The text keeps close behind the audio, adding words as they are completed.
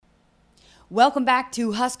Welcome back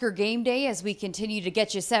to Husker Game Day as we continue to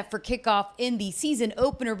get you set for kickoff in the season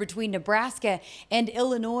opener between Nebraska and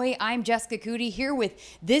Illinois. I'm Jessica Cootie here with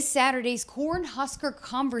this Saturday's Cornhusker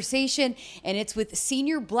Conversation, and it's with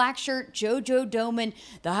senior black shirt JoJo Domann.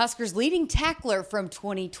 The Huskers' leading tackler from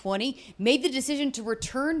 2020 made the decision to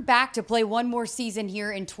return back to play one more season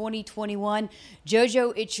here in 2021.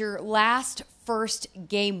 JoJo, it's your first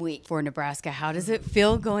game week for Nebraska. How does it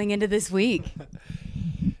feel going into this week?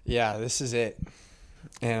 Yeah, this is it.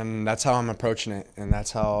 And that's how I'm approaching it. And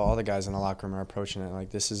that's how all the guys in the locker room are approaching it. Like,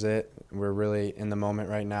 this is it. We're really in the moment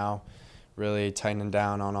right now, really tightening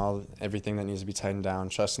down on everything that needs to be tightened down,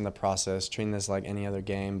 trusting the process, treating this like any other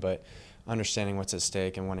game, but understanding what's at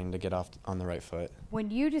stake and wanting to get off on the right foot.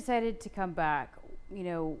 When you decided to come back, you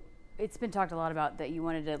know, it's been talked a lot about that you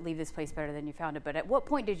wanted to leave this place better than you found it. But at what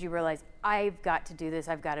point did you realize, I've got to do this,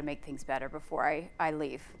 I've got to make things better before I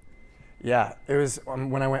leave? Yeah, it was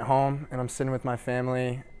when I went home and I'm sitting with my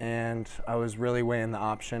family and I was really weighing the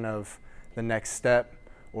option of the next step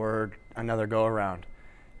or another go around.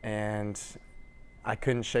 And I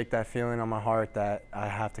couldn't shake that feeling on my heart that I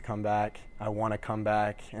have to come back, I want to come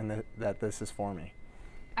back, and that this is for me.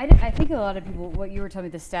 I think a lot of people, what you were telling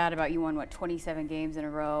me, the stat about you won, 27 games in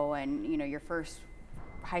a row, and you know your first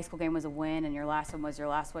high school game was a win and your last one was your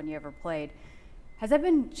last one you ever played. Has that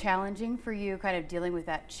been challenging for you, kind of dealing with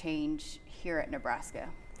that change here at Nebraska?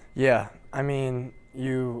 Yeah, I mean,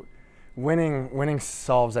 winning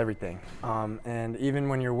solves everything. And even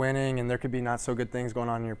when you're winning and there could be not so good things going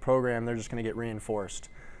on in your program, they're just going to get reinforced.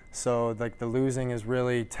 So like the losing has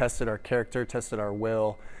really tested our character, tested our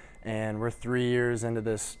will, and we're 3 years into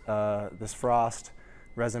this Frost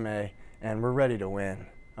resume, and we're ready to win.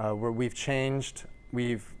 We've changed,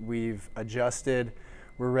 we've adjusted.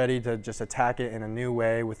 We're ready to just attack it in a new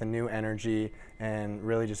way with a new energy and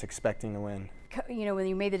really just expecting to win. You know, when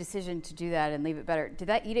you made the decision to do that and leave it better, did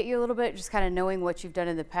that eat at you a little bit, just kind of knowing what you've done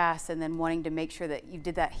in the past and then wanting to make sure that you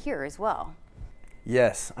did that here as well?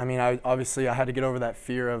 Yes. I mean, I had to get over that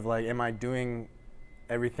fear of, like, am I doing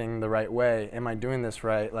everything the right way? Am I doing this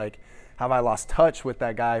right? Like, have I lost touch with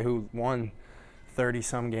that guy who won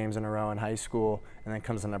 30-some games in a row in high school and then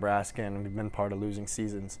comes to Nebraska and we've been part of losing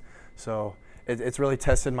seasons? So it's really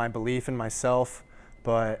tested my belief in myself,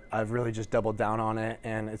 but I've really just doubled down on it,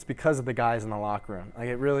 and it's because of the guys in the locker room. Like,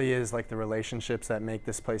 it really is like the relationships that make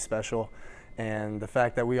this place special, and the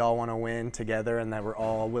fact that we all want to win together and that we're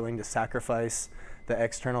all willing to sacrifice the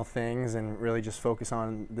external things and really just focus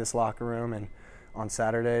on this locker room and on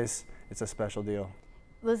Saturdays. It's a special deal.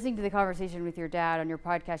 Listening to the conversation with your dad on your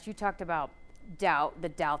podcast, you talked about doubt, the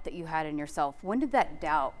doubt that you had in yourself. When did that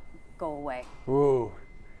doubt go away? Ooh.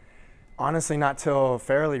 Honestly, not till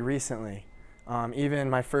fairly recently. Even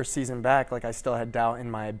my first season back, like, I still had doubt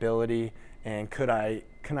in my ability and could I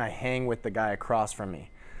hang with the guy across from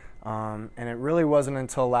me. And it really wasn't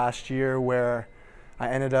until last year where I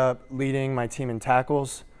ended up leading my team in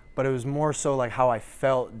tackles, but it was more so like how I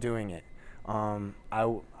felt doing it.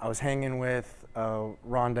 I was hanging with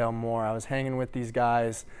Rondell Moore. I was hanging with these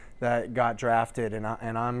guys that got drafted, and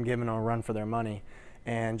I'm giving them a run for their money.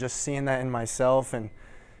 And just seeing that in myself and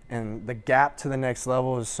the gap to the next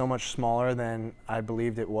level is so much smaller than I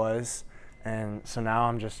believed it was. And so now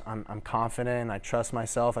I'm confident, I trust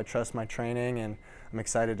myself, I trust my training, and I'm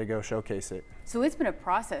excited to go showcase it. So it's been a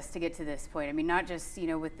process to get to this point. I mean, not just, you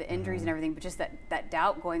know, with the injuries and everything, but just that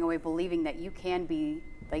doubt going away, believing that you can be,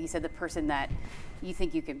 like you said, the person that you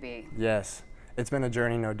think you can be. Yes. It's been a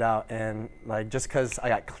journey, no doubt. And like, just because I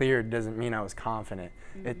got cleared doesn't mean I was confident.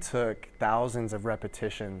 Mm-hmm. It took thousands of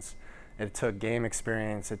repetitions. It took game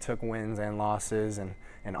experience, it took wins and losses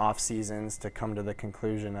and off seasons to come to the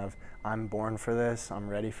conclusion of, I'm born for this, I'm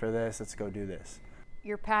ready for this, let's go do this.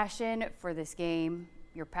 Your passion for this game,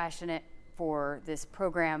 you're passionate for this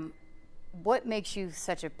program. What makes you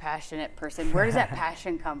such a passionate person? Where does that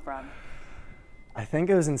passion come from? I think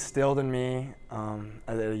it was instilled in me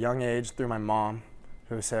at a young age through my mom,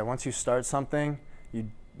 who said, once you start something,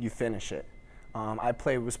 you finish it. I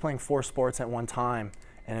was playing 4 sports at one time,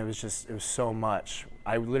 and it was so much.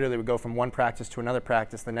 I literally would go from one practice to another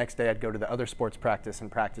practice. The next day I'd go to the other sports practice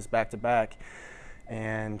and practice back to back,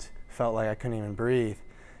 and felt like I couldn't even breathe.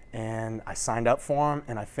 And I signed up for them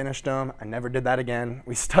and I finished them. I never did that again.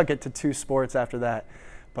 We stuck it to 2 sports after that.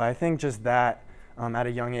 But I think just that at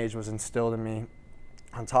a young age was instilled in me.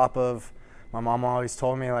 On top of, my mom always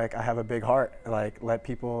told me, like, I have a big heart. Like, let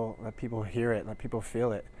people hear it, let people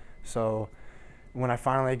feel it. So when I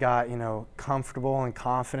finally got, comfortable and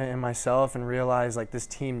confident in myself and realized, like, this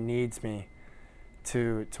team needs me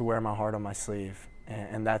to wear my heart on my sleeve,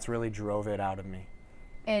 and that's really drove it out of me.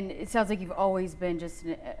 And it sounds like you've always been just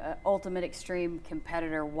an ultimate extreme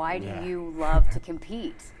competitor. Why do you love to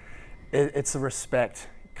compete? It's the respect.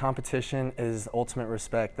 Competition is ultimate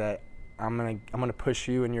respect, that I'm gonna push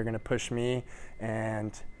you and you're gonna push me,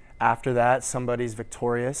 and after that somebody's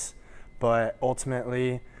victorious. But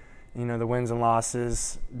ultimately, the wins and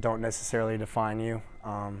losses don't necessarily define you.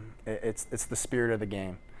 It's the spirit of the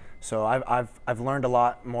game. So I've learned a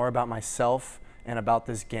lot more about myself and about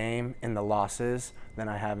this game in the losses than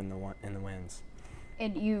I have in the wins.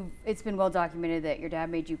 And it's been well documented that your dad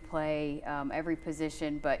made you play every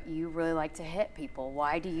position, but you really like to hit people.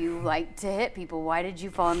 Why do you like to hit people? Why did you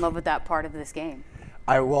fall in love with that part of this game?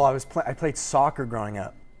 I played soccer growing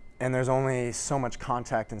up, and there's only so much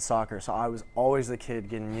contact in soccer. So I was always the kid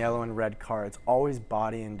getting yellow and red cards, always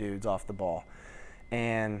bodying dudes off the ball.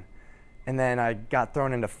 And then I got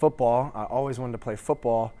thrown into football. I always wanted to play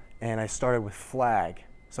football, and I started with flag.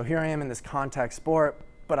 So here I am in this contact sport,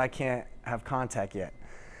 but I can't have contact yet.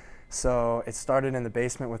 So it started in the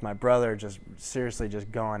basement with my brother, just seriously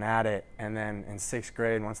just going at it. And then in 6th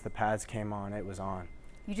grade, once the pads came on, it was on.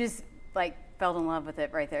 You just fell in love with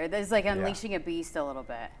it right there. There's unleashing a beast a little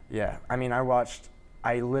bit. Yeah, I mean, I watched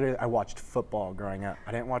football growing up.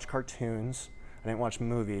 I didn't watch cartoons. I didn't watch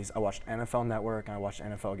movies. I watched NFL Network, and I watched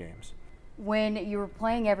NFL games. When you were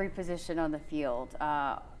playing every position on the field,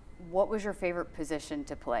 what was your favorite position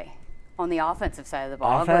to play on the offensive side of the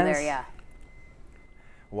ball? Offense? I'll go there, yeah.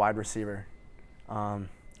 Wide receiver.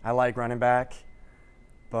 I like running back,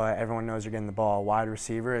 but everyone knows you're getting the ball. Wide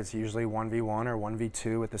receiver, it's usually 1v1 or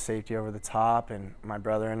 1v2 with the safety over the top, and my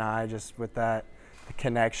brother and I, just with that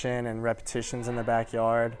connection and repetitions in the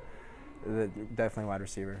backyard, definitely wide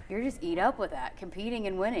receiver. You're just eat up with that, competing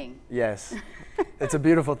and winning. Yes, it's a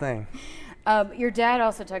beautiful thing. Your dad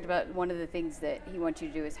also talked about one of the things that he wants you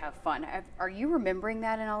to do is have fun. Are you remembering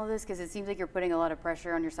that in all of this? Because it seems like you're putting a lot of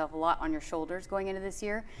pressure on yourself, a lot on your shoulders going into this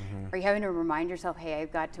year. Mm-hmm. Are you having to remind yourself, hey,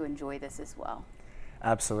 I've got to enjoy this as well?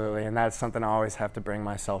 Absolutely, and that's something I always have to bring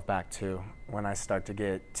myself back to when I start to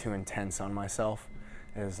get too intense on myself.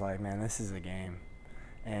 Is like, man, this is a game.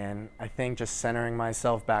 And I think just centering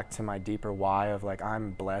myself back to my deeper why of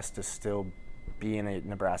I'm blessed to still be in a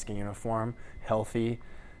Nebraska uniform, healthy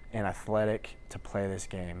and athletic to play this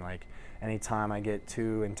game. Anytime I get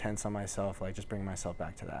too intense on myself, just bring myself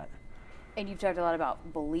back to that. And you've talked a lot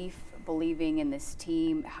about believing in this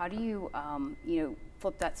team. How do you,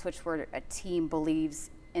 flip that switch where a team believes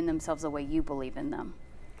in themselves the way you believe in them?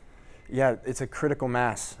 Yeah, it's a critical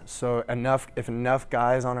mass. So if enough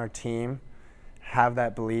guys on our team have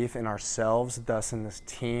that belief in ourselves, thus in this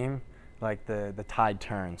team, the tide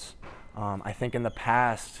turns. I think in the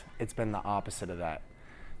past, it's been the opposite of that,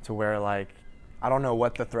 to where I don't know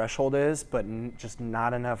what the threshold is, but just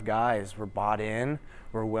not enough guys were bought in,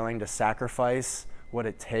 were willing to sacrifice what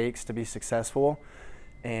it takes to be successful.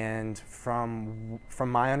 And from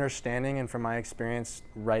my understanding and from my experience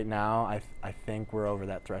right now, I think we're over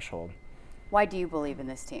that threshold. Why do you believe in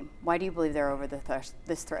this team? Why do you believe they're over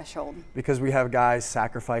this threshold? Because we have guys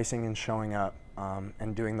sacrificing and showing up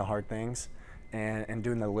and doing the hard things and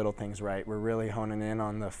doing the little things right. We're really honing in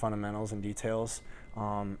on the fundamentals and details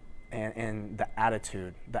and the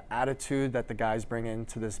attitude. The attitude that the guys bring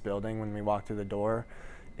into this building when we walk through the door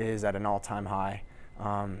is at an all-time high.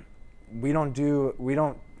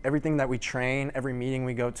 Everything that we train, every meeting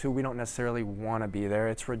we go to, we don't necessarily want to be there.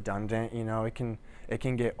 It's redundant, it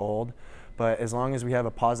can get old. But as long as we have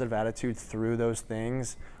a positive attitude through those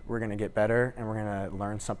things, we're going to get better and we're going to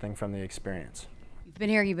learn something from the experience. You've been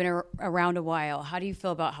here, you've been around a while. How do you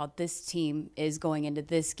feel about how this team is going into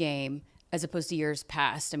this game as opposed to years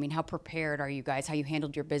past? I mean, how prepared are you guys? How you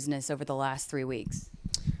handled your business over the last 3 weeks?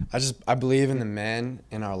 I believe in the men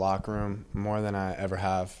in our locker room more than I ever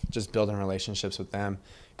have. Just building relationships with them,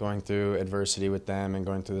 going through adversity with them, and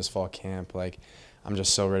going through this fall camp. I'm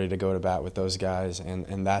just so ready to go to bat with those guys,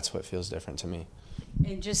 and that's what feels different to me.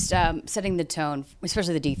 And just setting the tone,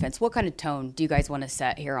 especially the defense. What kind of tone do you guys want to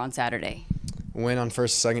set here on Saturday? Win on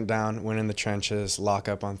first, second down, win in the trenches, lock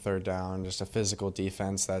up on third down. Just a physical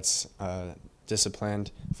defense that's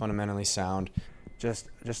disciplined, fundamentally sound.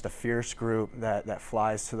 Just a fierce group that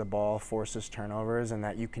flies to the ball, forces turnovers, and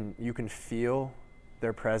that you can feel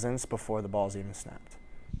their presence before the ball's even snapped.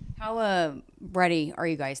 How ready are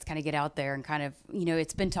you guys to kind of get out there and kind of,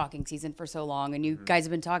 it's been talking season for so long, and you guys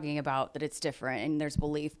have been talking about that it's different and there's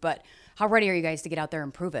belief, but how ready are you guys to get out there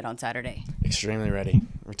and prove it on Saturday? Extremely ready.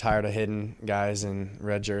 We're tired of hitting guys in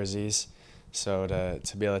red jerseys, so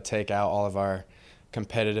to be able to take out all of our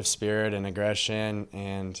competitive spirit and aggression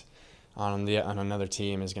and on another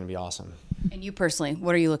team is going to be awesome. And you personally,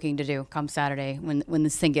 what are you looking to do come Saturday when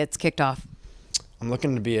this thing gets kicked off? I'm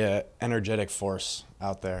looking to be an energetic force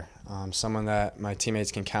out there, someone that my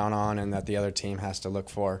teammates can count on and that the other team has to look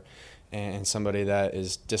for, and somebody that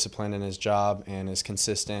is disciplined in his job and is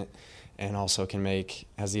consistent and also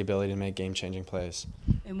has the ability to make game-changing plays.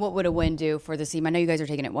 And what would a win do for the team? I know you guys are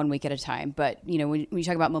taking it 1 week at a time, but when you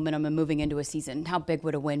talk about momentum and moving into a season, how big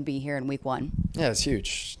would a win be here in week 1? Yeah, it's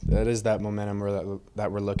huge. That is that momentum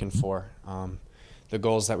that we're looking for. The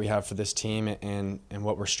goals that we have for this team and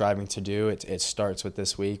what we're striving to do, it starts with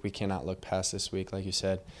this week. We cannot look past this week, like you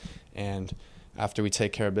said. And after we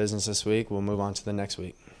take care of business this week, we'll move on to the next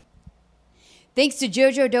week. Thanks to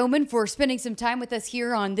JoJo Domann for spending some time with us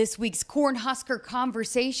here on this week's Cornhusker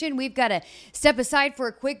Conversation. We've got to step aside for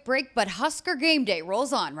a quick break, but Husker Game Day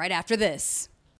rolls on right after this.